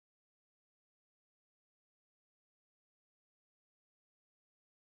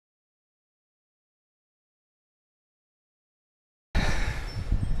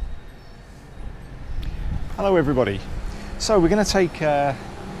Hello everybody. So we're going to take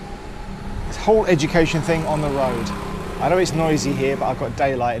this whole education thing on the road. I know it's noisy here, but I've got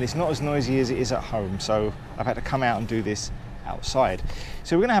daylight and it's not as noisy as it is at home, so I've had to come out and do this outside.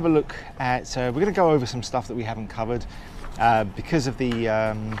 So we're going to have a look at, we're going to go over some stuff that we haven't covered. Because of the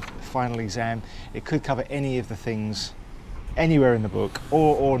final exam, it could cover any of the things anywhere in the book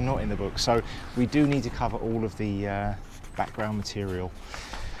or not in the book, so we do need to cover all of the background material.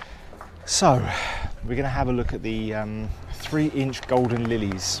 So we're going to have a look at the 3-inch golden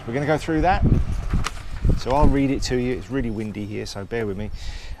lilies. We're going to go through that, so I'll read it to you. It's really windy here, so bear with me.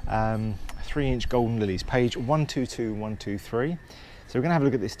 3-inch golden lilies, page 122, 123. So we're going to have a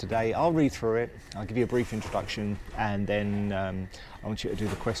look at this today. I'll read through it, I'll give you a brief introduction, and then I want you to do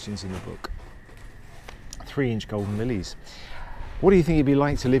the questions in the book. 3-inch golden lilies. What do you think it'd be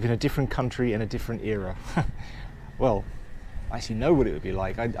like to live in a different country in a different era? Well, I actually know what it would be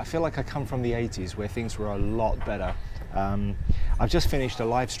like. I feel like I come from the 80s where things were a lot better. I've just finished a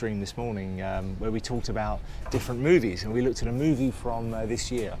live stream this morning where we talked about different movies, and we looked at a movie from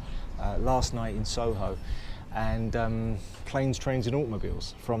this year, Last Night in Soho, and Planes, Trains and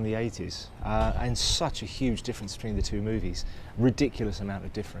Automobiles from the 80s, and such a huge difference between the two movies, ridiculous amount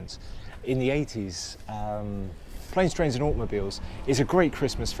of difference. In the 80s, Planes, Trains and Automobiles is a great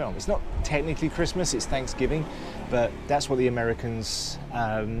Christmas film. It's not technically Christmas, it's Thanksgiving, but that's what the Americans,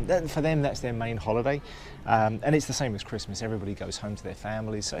 for them that's their main holiday, and it's the same as Christmas. Everybody goes home to their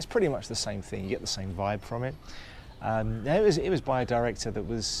families, so it's pretty much the same thing. You get the same vibe from it. It was by a director that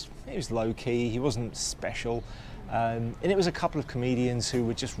was low-key, he wasn't special, and it was a couple of comedians who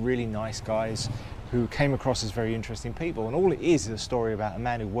were just really nice guys who came across as very interesting people, and all it is a story about a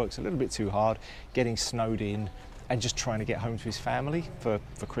man who works a little bit too hard, getting snowed in, and just trying to get home to his family for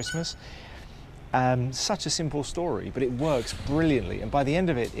Christmas. Such a simple story, but it works brilliantly, and by the end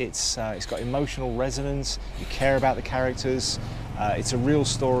of it, it's got emotional resonance, you care about the characters, it's a real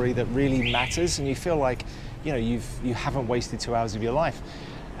story that really matters, and you feel like you haven't wasted 2 hours of your life.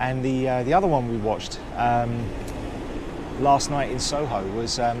 And the other one we watched, Last Night in Soho,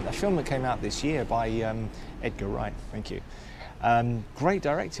 was a film that came out this year by Edgar Wright. Thank you. Great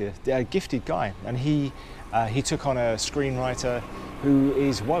director, gifted guy, and he took on a screenwriter who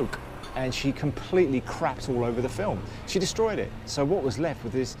is woke, and she completely crapped all over the film. She destroyed it. So what was left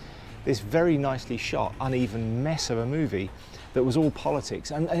with this very nicely shot, uneven mess of a movie that was all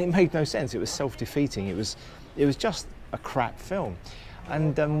politics, and it made no sense. It was self-defeating. It was just a crap film.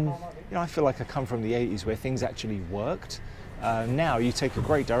 And I feel like I come from the 80s where things actually worked. Now you take a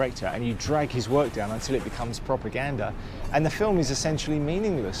great director and you drag his work down until it becomes propaganda, and the film is essentially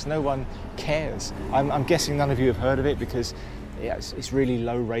meaningless. No one cares. I'm guessing none of you have heard of it because it's really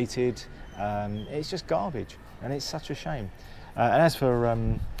low rated. It's just garbage, and it's such a shame. And as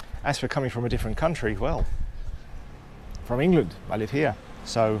for coming from a different country, well, from England, I live here,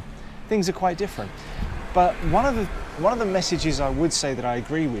 so things are quite different. But one of the messages I would say that I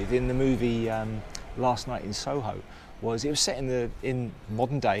agree with in the movie Last Night in Soho was it was set in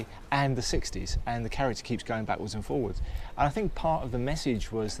modern day and the 60s, and the character keeps going backwards and forwards. And I think part of the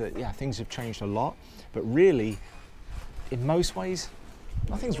message was that, yeah, things have changed a lot, but really, in most ways,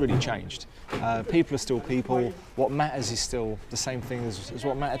 nothing's really changed. People are still people. What matters is still the same thing as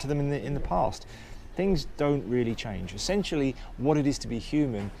what mattered to them in the past. Things don't really change. Essentially, what it is to be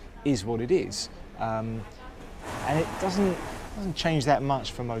human is what it is. And it doesn't change that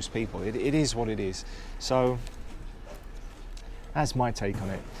much for most people. It is what it is. So that's my take on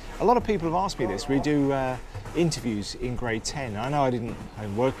it. A lot of people have asked me this. We do interviews in grade 10. I know I didn't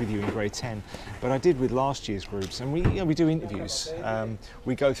work with you in grade 10, but I did with last year's groups, and we do interviews.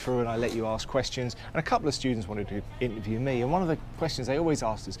 We go through and I let you ask questions, and a couple of students wanted to interview me, and one of the questions they always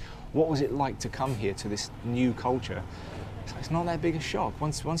asked is, what was it like to come here to this new culture? So it's not that big a shock.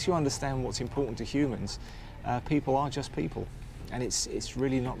 Once you understand what's important to humans, people are just people, and it's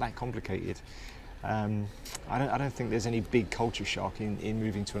really not that complicated. I don't think there's any big culture shock in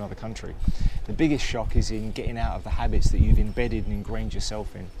moving to another country. The biggest shock is in getting out of the habits that you've embedded and ingrained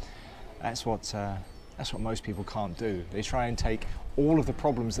yourself in. That's what most people can't do. They try and take all of the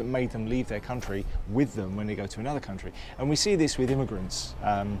problems that made them leave their country with them when they go to another country. And we see this with immigrants.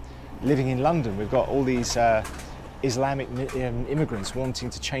 Living in London, we've got all these Islamic immigrants wanting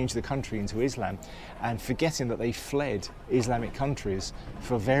to change the country into Islam and forgetting that they fled Islamic countries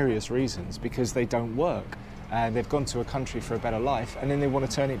for various reasons because they don't work. They've gone to a country for a better life, and then they want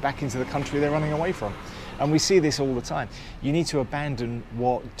to turn it back into the country they're running away from. And we see this all the time. You need to abandon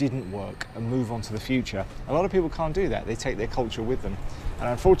what didn't work and move on to the future. A lot of people can't do that. They take their culture with them. And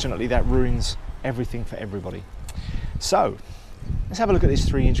unfortunately, that ruins everything for everybody. So let's have a look at these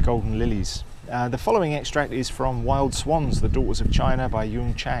 3-inch golden lilies. The following extract is from Wild Swans, The Daughters of China by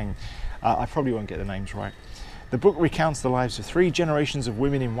Yung Chang. I probably won't get the names right. The book recounts the lives of 3 generations of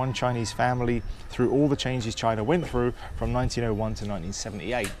women in one Chinese family through all the changes China went through from 1901 to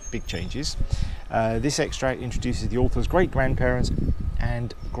 1978. Big changes. This extract introduces the author's great-grandparents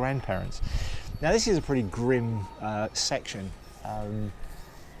and grandparents. Now this is a pretty grim section.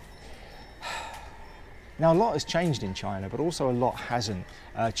 Now a lot has changed in China, but also a lot hasn't.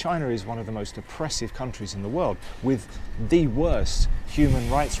 China is one of the most oppressive countries in the world with the worst human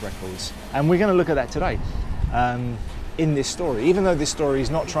rights records. And we're going to look at that today. In this story. Even though this story is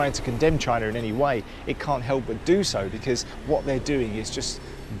not trying to condemn China in any way, it can't help but do so because what they're doing is just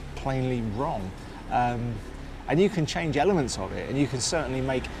plainly wrong. And you can change elements of it and you can certainly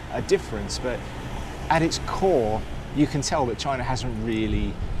make a difference, but at its core you can tell that China hasn't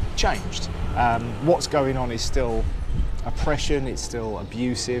really changed. What's going on is still oppression, it's still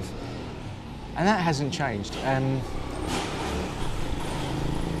abusive, and that hasn't changed.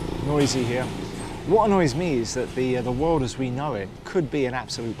 Noisy here. What annoys me is that the world as we know it could be an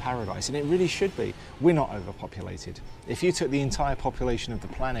absolute paradise, and it really should be. We're not overpopulated. If you took the entire population of the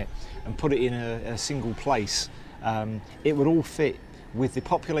planet and put it in a single place, it would all fit. With the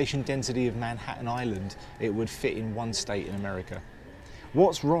population density of Manhattan Island, it would fit in one state in America.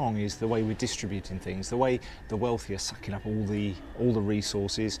 What's wrong is the way we're distributing things, the way the wealthy are sucking up all the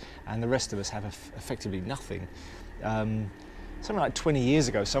resources, and the rest of us have effectively nothing. Something like 20 years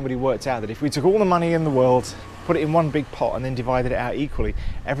ago, somebody worked out that if we took all the money in the world, put it in one big pot and then divided it out equally,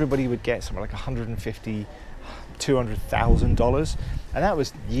 everybody would get something like $150,000, $200,000. And that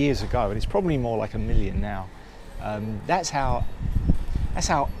was years ago, and it's probably more like $1 million now. That's how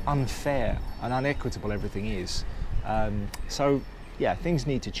unfair and unequitable everything is. So yeah, things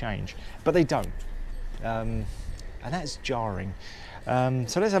need to change, but they don't. And that's jarring.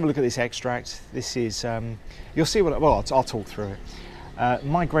 So let's have a look at this extract. This is, you'll see what, well, I'll talk through it.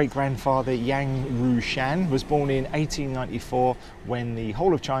 My great-grandfather Yang Rushan was born in 1894 when the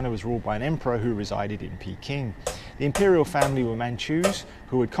whole of China was ruled by an emperor who resided in Peking. The imperial family were Manchus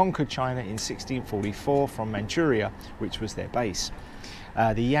who had conquered China in 1644 from Manchuria, which was their base.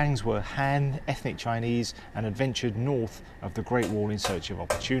 The Yangs were Han, ethnic Chinese, and had ventured north of the Great Wall in search of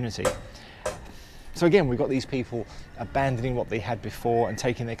opportunity. So again, we've got these people abandoning what they had before and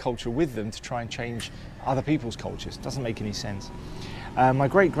taking their culture with them to try and change other people's cultures. Doesn't make any sense. My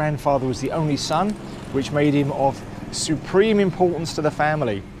great-grandfather was the only son, which made him of supreme importance to the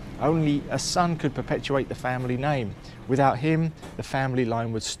family. Only a son could perpetuate the family name. Without him, the family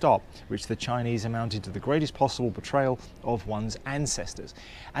line would stop, which the Chinese amounted to the greatest possible betrayal of one's ancestors.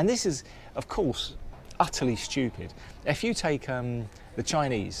 And this is, of course, utterly stupid. If you take the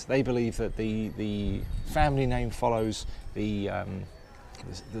Chinese, they believe that the family name follows the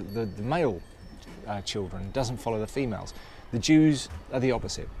male children, doesn't follow the females. The Jews are the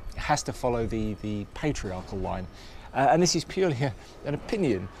opposite. It has to follow the patriarchal line. And this is purely an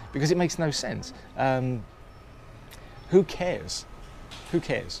opinion because it makes no sense. Who cares? Who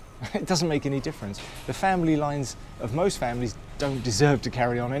cares? It doesn't make any difference. The family lines of most families don't deserve to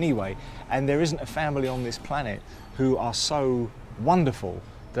carry on anyway, and there isn't a family on this planet who are so wonderful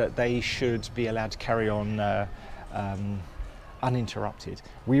that they should be allowed to carry on uninterrupted.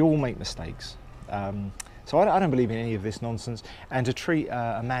 We all make mistakes. So I don't believe in any of this nonsense, and to treat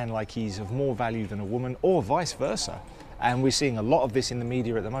a man like he's of more value than a woman, or vice versa, and we're seeing a lot of this in the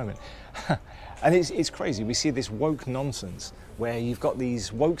media at the moment. And it's crazy. We see this woke nonsense where you've got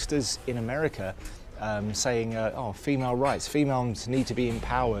these wokesters in America saying, oh, female rights, females need to be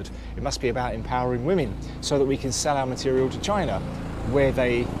empowered. It must be about empowering women so that we can sell our material to China, where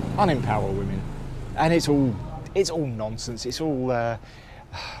they unempower women. And it's all nonsense. It's all,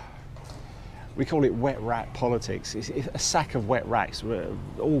 we call it wet rat politics. It's a sack of wet rats. We're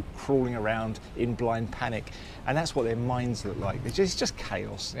all crawling around in blind panic. And that's what their minds look like. It's just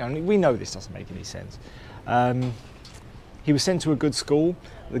chaos. You know, we know this doesn't make any sense. He was sent to a good school.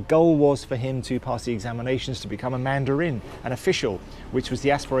 The goal was for him to pass the examinations to become a mandarin, an official, which was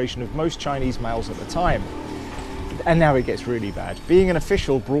the aspiration of most Chinese males at the time. And now it gets really bad. Being an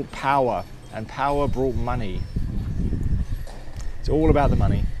official brought power, and power brought money. It's all about the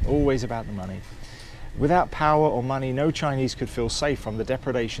money, always about the money. Without power or money, no Chinese could feel safe from the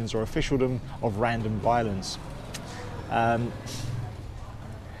depredations or officialdom of random violence.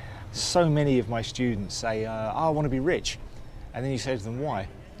 So many of my students say, I want to be rich. And then you say to them, why?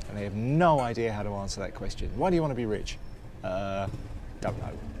 And they have no idea how to answer that question. Why do you want to be rich? Don't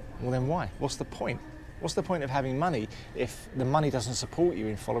know. Well then why? What's the point? What's the point of having money if the money doesn't support you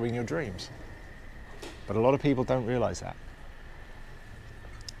in following your dreams? But a lot of people don't realise that.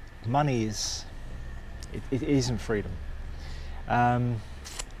 money it isn't freedom.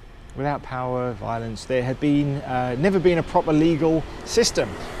 Without power, violence, there had been never been a proper legal system.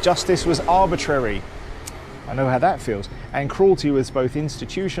 Justice was arbitrary. I know how that feels. And cruelty was both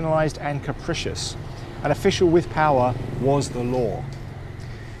institutionalized and capricious. An official with power was the law.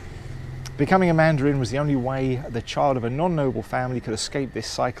 Becoming a mandarin was the only way the child of a non-noble family could escape this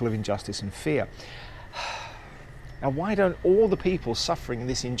cycle of injustice and fear. Now, why don't all the people suffering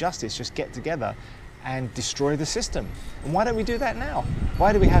this injustice just get together and destroy the system? And why don't we do that now?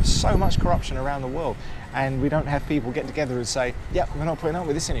 Why do we have so much corruption around the world and we don't have people get together and say, yep, we're not putting up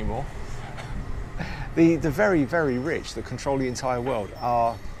with this anymore? The very, very rich that control the entire world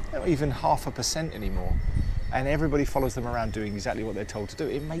are not even 0.5% anymore, and everybody follows them around doing exactly what they're told to do.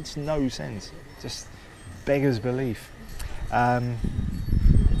 It makes no sense. Just beggars belief.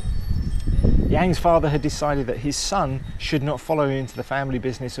 Yang's father had decided that his son should not follow into the family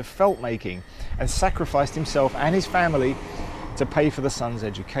business of felt making, and sacrificed himself and his family to pay for the son's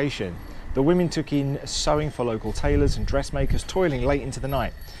education. The women took in sewing for local tailors and dressmakers, toiling late into the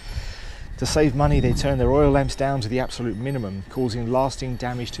night. To save money, they turned their oil lamps down to the absolute minimum, causing lasting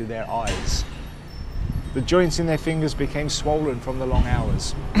damage to their eyes. The joints in their fingers became swollen from the long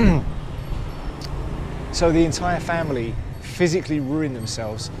hours. So the entire family physically ruined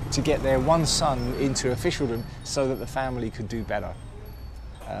themselves to get their one son into officialdom so that the family could do better.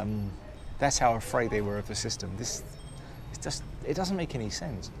 That's how afraid they were of the system. It doesn't make any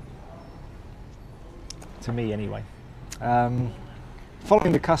sense. To me, anyway.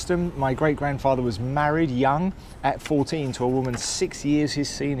 Following the custom, my great-grandfather was married young at 14 to a woman 6 years his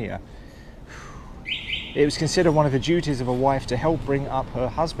senior. It was considered one of the duties of a wife to help bring up her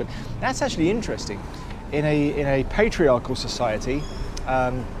husband. That's actually interesting. In a patriarchal society,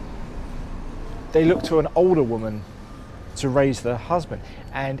 they look to an older woman to raise the husband.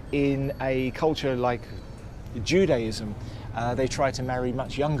 And in a culture like Judaism, they try to marry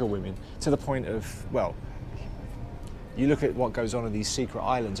much younger women to the point of, well, you look at what goes on in these secret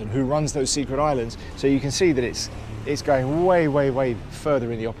islands and who runs those secret islands, so you can see that it's going way, way, way further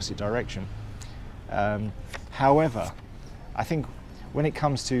in the opposite direction. However, I think when it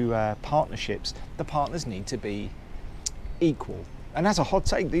comes to partnerships, the partners need to be equal. And that's a hot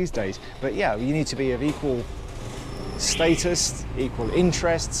take these days, but yeah, you need to be of equal status, equal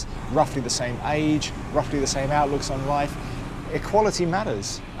interests, roughly the same age, roughly the same outlooks on life. Equality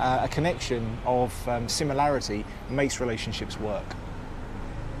matters. A connection of similarity makes relationships work.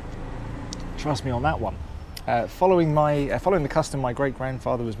 Trust me on that one. Following the custom, my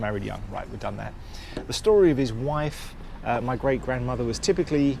great-grandfather was married young. Right, we've done that. The story of his wife, my great-grandmother, was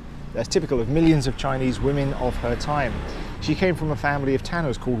typical of millions of Chinese women of her time. She came from a family of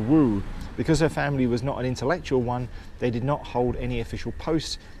tanners called Wu. Because her family was not an intellectual one, they did not hold any official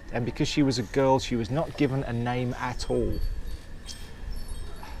posts, and because she was a girl, she was not given a name at all.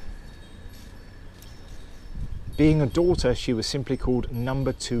 Being a daughter, she was simply called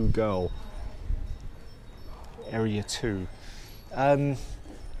number 2 girl. Area 2.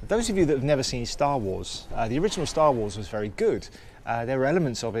 Those of you that have never seen Star Wars, the original Star Wars was very good. There were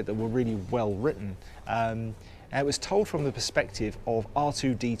elements of it that were really well written. And it was told from the perspective of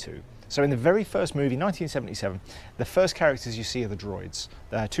R2-D2. So in the very first movie, 1977, the first characters you see are the droids.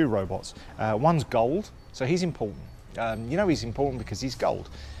 They're 2 robots. One's gold, so he's important. You know he's important because he's gold.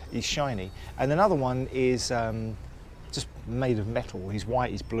 He's shiny. And another one is just made of metal. He's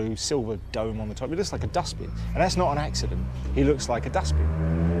white, he's blue, silver dome on the top. He looks like a dustbin. And that's not an accident. He looks like a dustbin.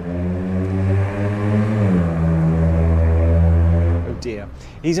 Oh dear.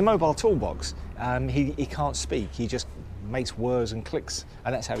 He's a mobile toolbox. He can't speak. He just makes words and clicks,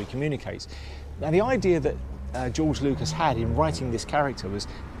 and that's how he communicates. Now the idea that George Lucas had in writing this character was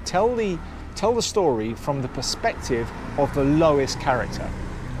tell the story from the perspective of the lowest character.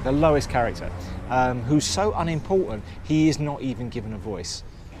 Who's so unimportant he is not even given a voice.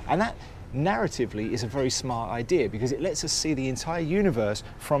 And that narratively is a very smart idea because it lets us see the entire universe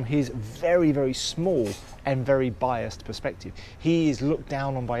from his very, very small and very biased perspective. He is looked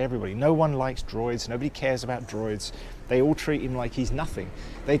down on by everybody. No one likes droids, nobody cares about droids. They all treat him like he's nothing.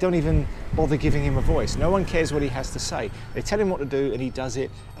 They don't even bother giving him a voice. No one cares what he has to say. They tell him what to do and he does it,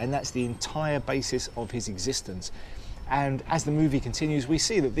 and that's the entire basis of his existence. And as the movie continues, we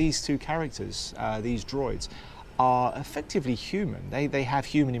see that these 2 characters, these droids, are effectively human. They have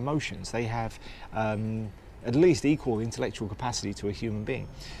human emotions. They have at least equal intellectual capacity to a human being.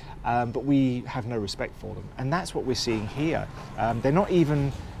 But we have no respect for them. And that's what we're seeing here. They're not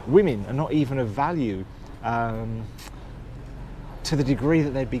even, women are not even of value to the degree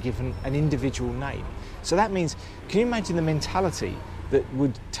that they'd be given an individual name. So that means, can you imagine the mentality that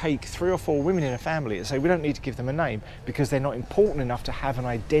would take 3 or 4 women in a family and say we don't need to give them a name because they're not important enough to have an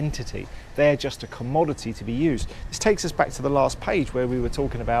identity. They're just a commodity to be used. This takes us back to the last page where we were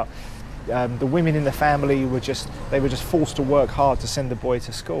talking about the women in the family were just forced to work hard to send the boy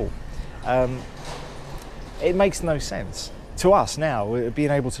to school. It makes no sense to us now,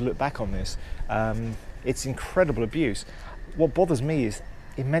 being able to look back on this. It's incredible abuse. What bothers me is,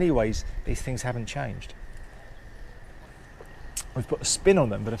 in many ways, these things haven't changed. We've put a spin on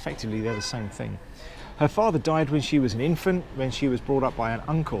them, but effectively they're the same thing. Her father died when she was an infant, when she was brought up by an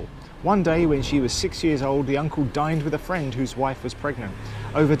uncle. One day, when she was 6 years old, the uncle dined with a friend whose wife was pregnant.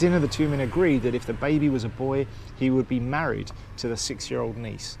 Over dinner, the 2 men agreed that if the baby was a boy, he would be married to the 6-year-old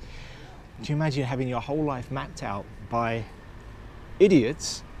niece. Can you imagine having your whole life mapped out by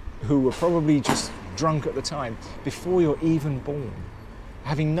idiots who were probably just drunk at the time before you're even born,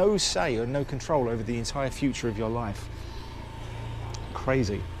 having no say or no control over the entire future of your life?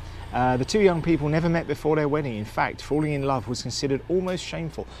 Crazy. The 2 young people never met before their wedding. In fact, falling in love was considered almost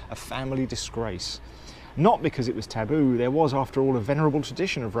shameful, a family disgrace. Not because it was taboo. There was, after all, a venerable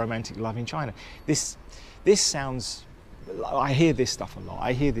tradition of romantic love in China. This sounds, I hear this stuff a lot.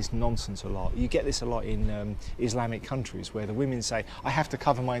 I hear this nonsense a lot. You get this a lot in Islamic countries where the women say, I have to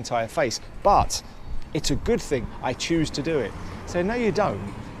cover my entire face, but it's a good thing, I choose to do it. So no, you don't.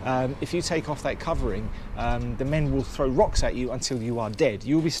 If you take off that covering, the men will throw rocks at you until you are dead.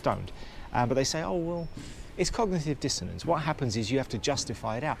 You'll be stoned. But they say, oh, well, it's cognitive dissonance. What happens is you have to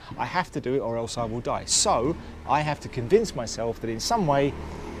justify it out. I have to do it or else I will die. So I have to convince myself that in some way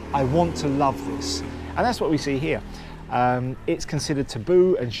I want to love this. And that's what we see here. It's considered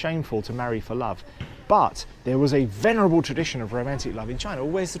taboo and shameful to marry for love. But there was a venerable tradition of romantic love in China.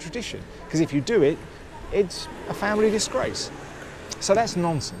 Well, where's the tradition? Because if you do it, it's a family disgrace. So that's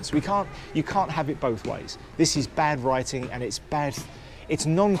nonsense. You can't have it both ways. This is bad writing and it's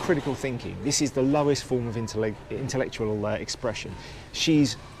non-critical thinking. This is the lowest form of intellectual expression.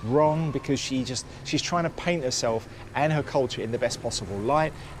 She's wrong because she's trying to paint herself and her culture in the best possible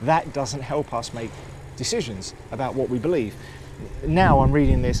light. That doesn't help us make decisions about what we believe. Now I'm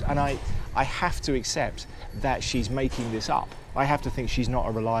reading this and I have to accept that she's making this up. I have to think she's not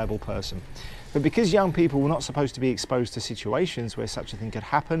a reliable person. But because young people were not supposed to be exposed to situations where such a thing could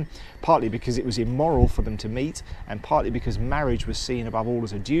happen, partly because it was immoral for them to meet, and partly because marriage was seen above all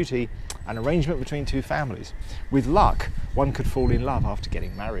as a duty, an arrangement between 2 families. With luck, one could fall in love after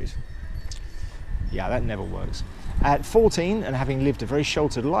getting married. Yeah, that never works. At 14, and having lived a very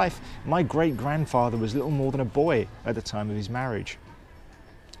sheltered life, my great-grandfather was little more than a boy at the time of his marriage.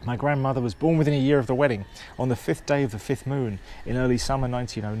 My grandmother was born within a year of the wedding. On the 5th day of the 5th moon in early summer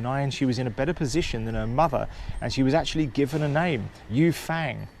 1909, she was in a better position than her mother, and she was actually given a name, Yu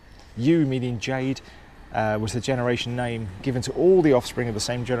Fang. Yu, meaning jade, was the generation name given to all the offspring of the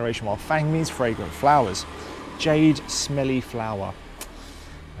same generation, while Fang means fragrant flowers. Jade, smelly flower.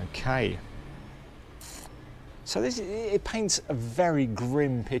 Okay. So it paints a very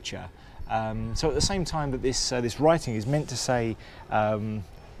grim picture. So at the same time that this writing is meant to say,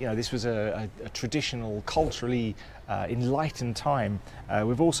 you know, this was a traditional, culturally enlightened time.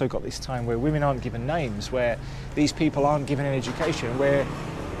 We've also got this time where women aren't given names, where these people aren't given an education, where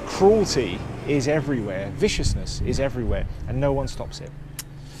cruelty is everywhere, viciousness is everywhere, and no one stops it.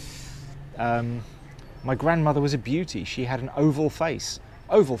 My grandmother was a beauty. She had an oval face.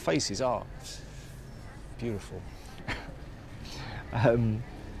 Oval faces are beautiful.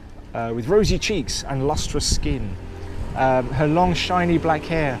 With rosy cheeks and lustrous skin. Her long, shiny black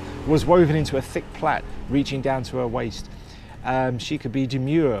hair was woven into a thick plait reaching down to her waist. She could be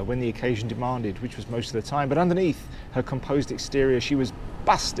demure when the occasion demanded, which was most of the time, but underneath her composed exterior, she was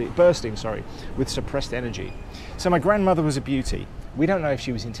bursting with suppressed energy. So my grandmother was a beauty. We don't know if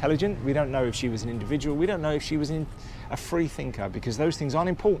she was intelligent, we don't know if she was an individual, we don't know if she was a free thinker, because those things aren't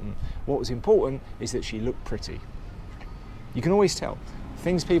important. What was important is that she looked pretty. You can always tell.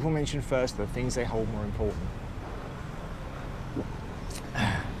 Things people mention first are the things they hold more important.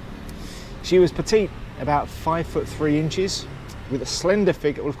 She was petite, about 5'3", with a slender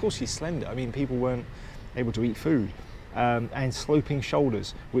figure. Well, of course she's slender. I mean, people weren't able to eat food. And sloping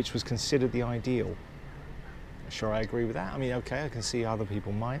shoulders, which was considered the ideal. Sure, I agree with that. I mean, okay, I can see other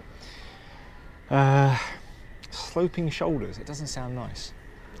people might. Sloping shoulders, it doesn't sound nice.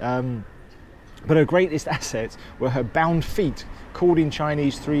 But her greatest assets were her bound feet, called in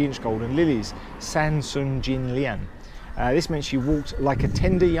Chinese 3-inch golden lilies, San Sun Jin Lian. This meant she walked like a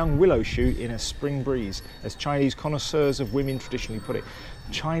tender young willow shoot in a spring breeze, as Chinese connoisseurs of women traditionally put it.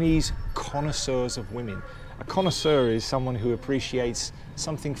 Chinese connoisseurs of women. A connoisseur is someone who appreciates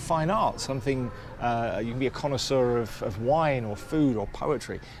something fine art, something, you can be a connoisseur of wine or food or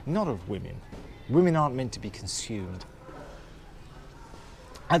poetry, not of women. Women aren't meant to be consumed.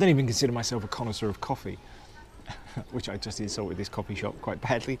 I don't even consider myself a connoisseur of coffee, which I just insulted this coffee shop quite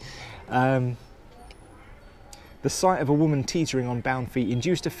badly. The sight of a woman teetering on bound feet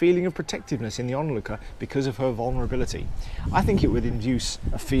induced a feeling of protectiveness in the onlooker because of her vulnerability. I think it would induce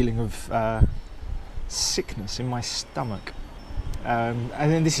a feeling of sickness in my stomach. And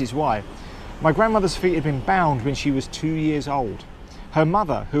then this is why. My grandmother's feet had been bound when she was 2 years old. Her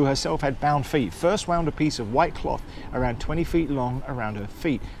mother, who herself had bound feet, first wound a piece of white cloth around 20 feet long around her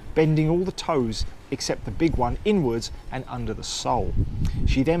feet, bending all the toes except the big one inwards and under the sole.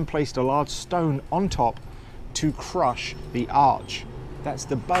 She then placed a large stone on top to crush the arch. That's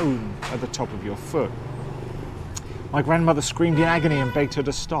the bone at the top of your foot. My grandmother screamed in agony and begged her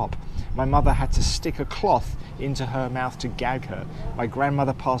to stop. My mother had to stick a cloth into her mouth to gag her. My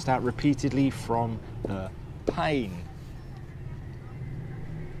grandmother passed out repeatedly from the pain.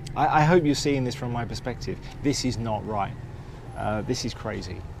 I hope you're seeing this from my perspective. This is not right. This is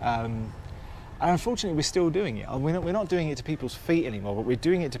crazy. And unfortunately, we're still doing it. We're not doing it to people's feet anymore, but we're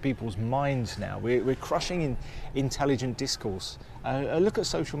doing it to people's minds now. We're crushing in intelligent discourse. Look at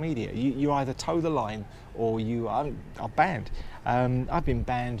social media. You either toe the line or you are banned. I've been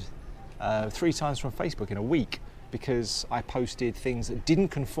banned 3 times from Facebook in a week because I posted things that didn't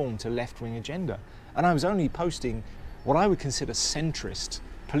conform to left-wing agenda. And I was only posting what I would consider centrist,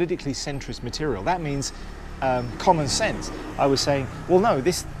 politically centrist material. That means common sense. I was saying, well, no,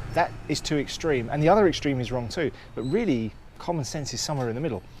 that is too extreme, and the other extreme is wrong too, but really common sense is somewhere in the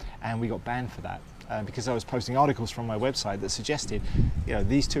middle, and we got banned for that because I was posting articles from my website that suggested, you know,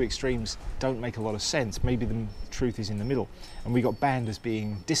 these two extremes don't make a lot of sense, maybe the truth is in the middle, and we got banned as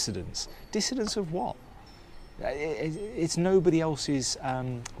being dissidents. Dissidents of what? It's nobody else's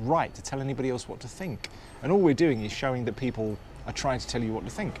right to tell anybody else what to think, and all we're doing is showing that people are trying to tell you what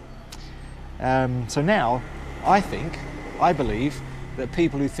to think. So now I believe that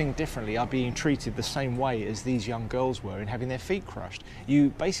people who think differently are being treated the same way as these young girls were in having their feet crushed.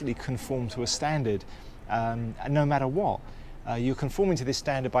 You basically conform to a standard, no matter what. You're conforming to this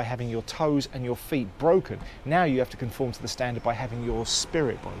standard by having your toes and your feet broken. Now you have to conform to the standard by having your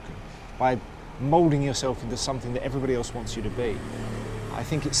spirit broken, by moulding yourself into something that everybody else wants you to be. I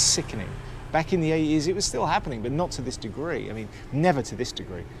think it's sickening. Back in the 80s, it was still happening, but not to this degree. I mean, never to this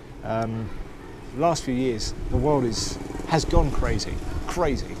degree. The last few years, the world has gone crazy.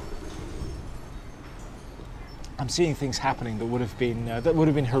 I'm seeing things happening that would have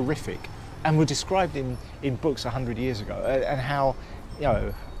been horrific, and were described in books 100 years ago, and how, you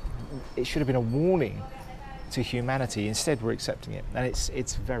know, it should have been a warning to humanity. Instead, we're accepting it, and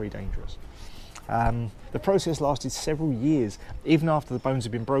it's very dangerous. The process lasted several years. Even after the bones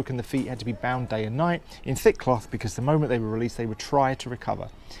had been broken, the feet had to be bound day and night in thick cloth because the moment they were released, they would try to recover.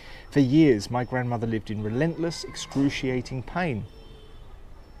 For years, my grandmother lived in relentless, excruciating pain.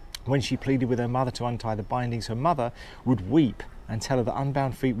 When she pleaded with her mother to untie the bindings, her mother would weep and tell her that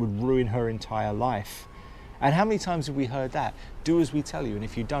unbound feet would ruin her entire life. And how many times have we heard that? Do as we tell you, and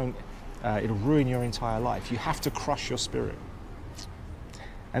if you don't, it'll ruin your entire life. You have to crush your spirit.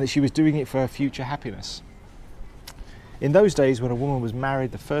 And that she was doing it for her future happiness. In those days, when a woman was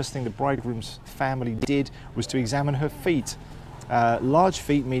married, the first thing the bridegroom's family did was to examine her feet. Large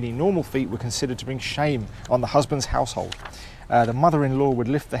feet, meaning normal feet, were considered to bring shame on the husband's household. The mother-in-law would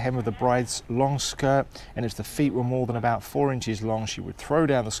lift the hem of the bride's long skirt, and if the feet were more than about 4 inches long, she would throw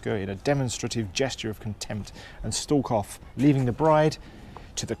down the skirt in a demonstrative gesture of contempt and stalk off, leaving the bride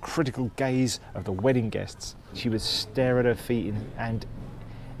to the critical gaze of the wedding guests. She would stare at her feet and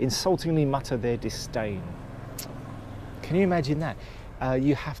insultingly mutter their disdain. Can you imagine that?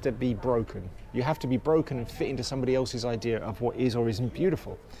 You have to be broken. You have to be broken and fit into somebody else's idea of what is or isn't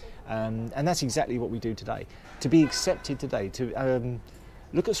beautiful. And that's exactly what we do today. To be accepted today, to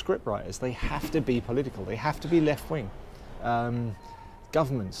look at scriptwriters, they have to be political, they have to be left-wing.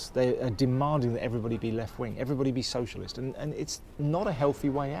 Governments, they are demanding that everybody be left-wing, everybody be socialist, and it's not a healthy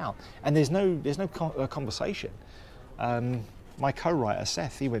way out. And there's no conversation. My co-writer,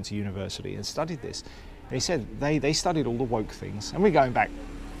 Seth, he went to university and studied this. And he said they studied all the woke things, and we're going back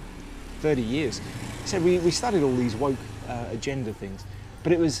 30 years. He said we studied all these woke agenda things,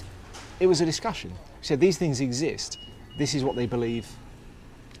 but it was a discussion. He said these things exist, this is what they believe,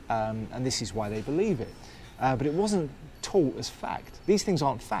 and this is why they believe it. But it wasn't taught as fact. These things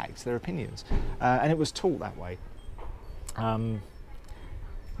aren't facts, they're opinions. And it was taught that way.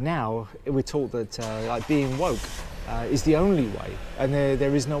 Now we're taught that like being woke is the only way, and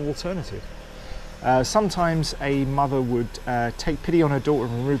there is no alternative. Sometimes a mother would take pity on her daughter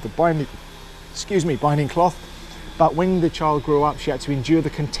and remove the binding cloth, but when the child grew up, she had to endure the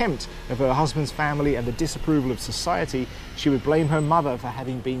contempt of her husband's family and the disapproval of society. She would blame her mother for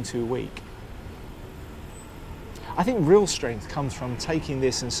having been too weak. I think real strength comes from taking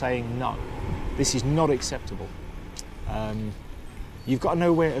this and saying, no, this is not acceptable. You've got to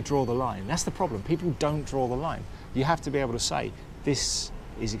know where to draw the line. That's the problem. People don't draw the line. You have to be able to say, this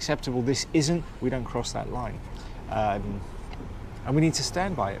is acceptable, this isn't, we don't cross that line. And we need to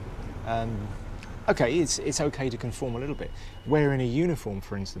stand by it. Okay, it's okay to conform a little bit. Wearing a uniform,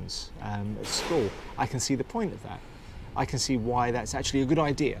 for instance, at school, I can see the point of that. I can see why that's actually a good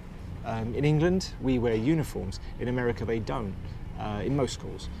idea. In England, we wear uniforms. In America, they don't, in most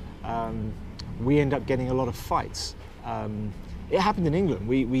schools. We end up getting a lot of fights. It happened in England.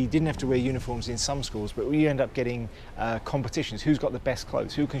 We didn't have to wear uniforms in some schools, but we end up getting competitions. Who's got the best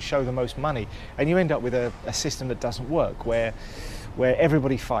clothes? Who can show the most money? And you end up with a system that doesn't work, where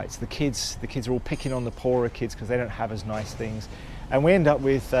everybody fights. The kids are all picking on the poorer kids because they don't have as nice things. And we end up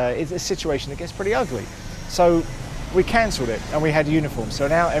with it's a situation that gets pretty ugly. So we cancelled it and we had uniforms. So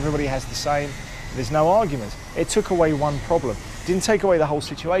now everybody has the same. There's no argument. It took away one problem. It didn't take away the whole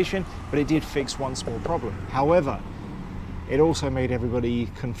situation, but it did fix one small problem. However, it also made everybody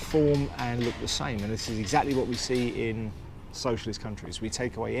conform and look the same. And this is exactly what we see in socialist countries. We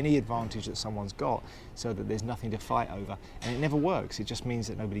take away any advantage that someone's got so that there's nothing to fight over. And it never works. It just means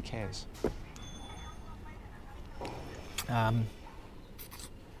that nobody cares.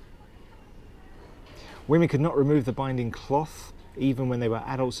 Women could not remove the binding cloth even when they were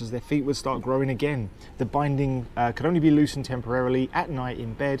adults, as their feet would start growing again. The binding could only be loosened temporarily at night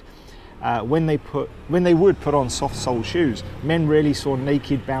in bed. When they would put on soft-soled shoes, men rarely saw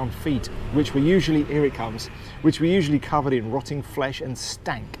naked, bound feet, which were usually, here it comes, which were usually covered in rotting flesh and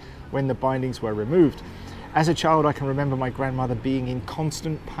stank when the bindings were removed. As a child, I can remember my grandmother being in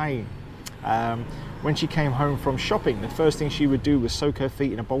constant pain. When she came home from shopping, the first thing she would do was soak her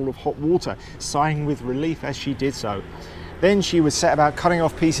feet in a bowl of hot water, sighing with relief as she did so. Then she would set about cutting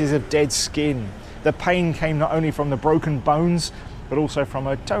off pieces of dead skin. The pain came not only from the broken bones, but also from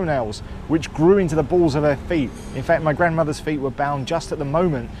her toenails, which grew into the balls of her feet. In fact, my grandmother's feet were bound just at the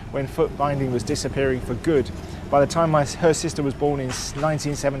moment when foot binding was disappearing for good. By the time her sister was born in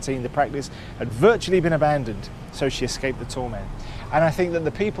 1917, the practice had virtually been abandoned, so she escaped the torment. And I think that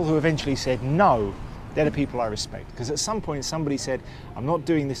the people who eventually said no, they're the people I respect. Because at some point somebody said, I'm not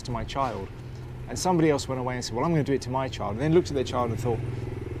doing this to my child. And somebody else went away and said, well, I'm going to do it to my child. And then looked at their child and thought,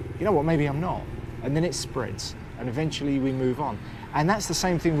 you know what, maybe I'm not. And then it spreads. And eventually we move on. And that's the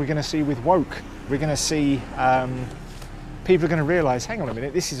same thing we're going to see with woke. We're going to see people are going to realise, hang on a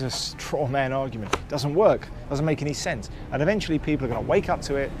minute, this is a straw man argument. It doesn't work, doesn't make any sense. And eventually people are going to wake up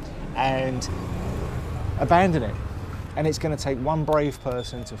to it and abandon it. And it's going to take one brave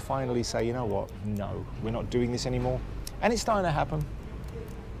person to finally say, you know what, no, we're not doing this anymore. And it's starting to happen.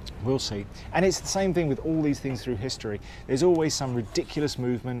 We'll see. And it's the same thing with all these things through history. There's always some ridiculous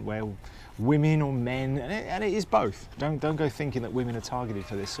movement where women or men, and it is both. Don't go thinking that women are targeted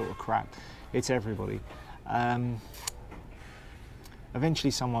for this sort of crap. It's everybody.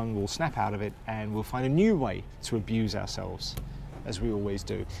 Eventually someone will snap out of it and we'll find a new way to abuse ourselves, as we always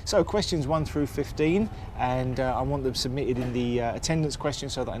do. So questions 1 through 15, and I want them submitted in the attendance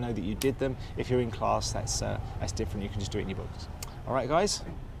questions so that I know that you did them. If you're in class, that's different. You can just do it in your books. All right, guys?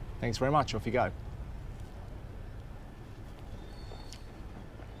 Thanks very much. Off you go.